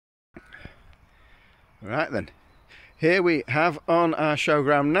Right then, here we have on our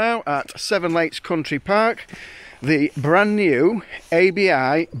showground now at Seven Lakes Country Park the brand new Abi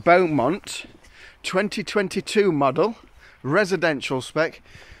Beaumont 2022 model residential spec,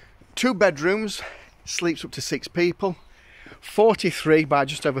 2 bedrooms, sleeps up to 6 people, 43 by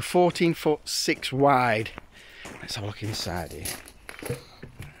just over 14 foot 6 wide. Let's have a look inside here.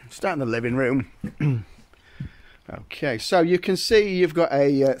 Start in the living room. Okay, so you can see you've got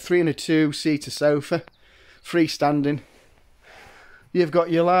a 3 and a 2 seater sofa, freestanding. You've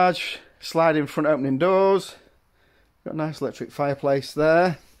got your large sliding front opening doors. Got a nice electric fireplace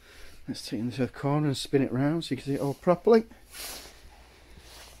there. Let's take it into the corner and spin it round so you can see it all properly.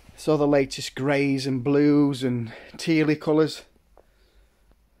 It's all the latest greys and blues and tealy colours.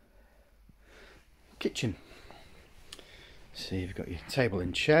 Kitchen. So you've got your table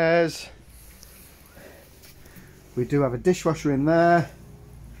and chairs. We do have a dishwasher in there.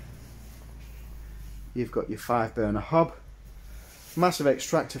 You've got your 5-burner hob. Massive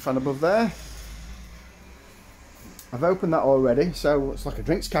extractor fan above there. I've opened that already, so it's like a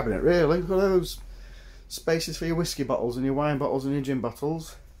drinks cabinet really. Look at those spaces for your whiskey bottles and your wine bottles and your gin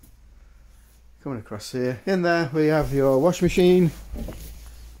bottles. Coming across here. In there we have your wash machine.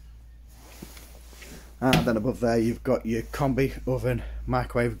 And then above there you've got your combi oven,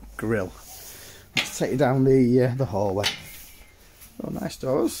 microwave grill. Let's take you down the hallway. Oh, nice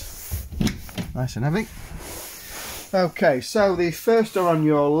doors. Nice and heavy. Okay, so the first door on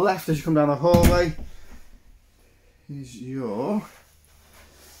your left as you come down the hallway is your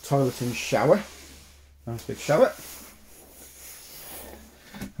toilet and shower. Nice big shower.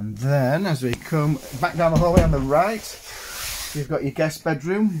 And then as we come back down the hallway on the right, you've got your guest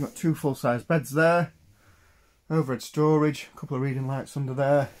bedroom. You've got 2 full-size beds there. Overhead storage, a couple of reading lights under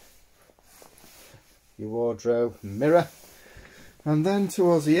there. Your wardrobe, mirror. And then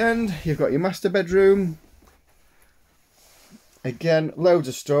towards the end, you've got your master bedroom. Again, loads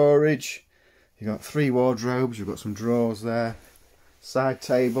of storage. You've got 3 wardrobes, you've got some drawers there. Side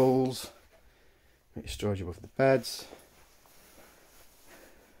tables. Got your storage above the beds.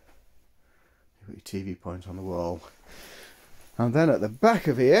 You've got your TV point on the wall. And then at the back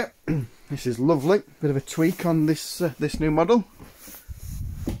of here, this is lovely. Bit of a tweak on this this new model.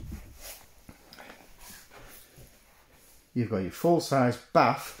 You've got your full-size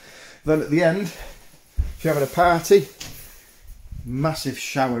bath. Then at the end, if you're having a party, massive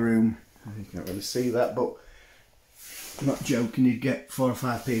shower room. You can't really see that, but I'm not joking, you'd get 4 or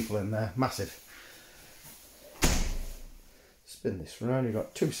 5 people in there. Massive. Spin this round, you've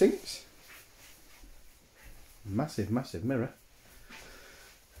got 2 sinks. Massive, massive mirror.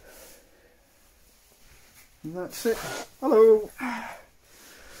 And that's it. Hello.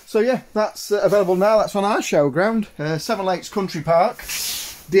 So yeah, that's available now. That's on our showground, Seven Lakes Country Park,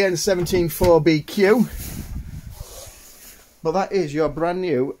 DN17 4BQ. But that is your brand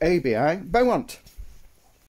new Abi Beaumont.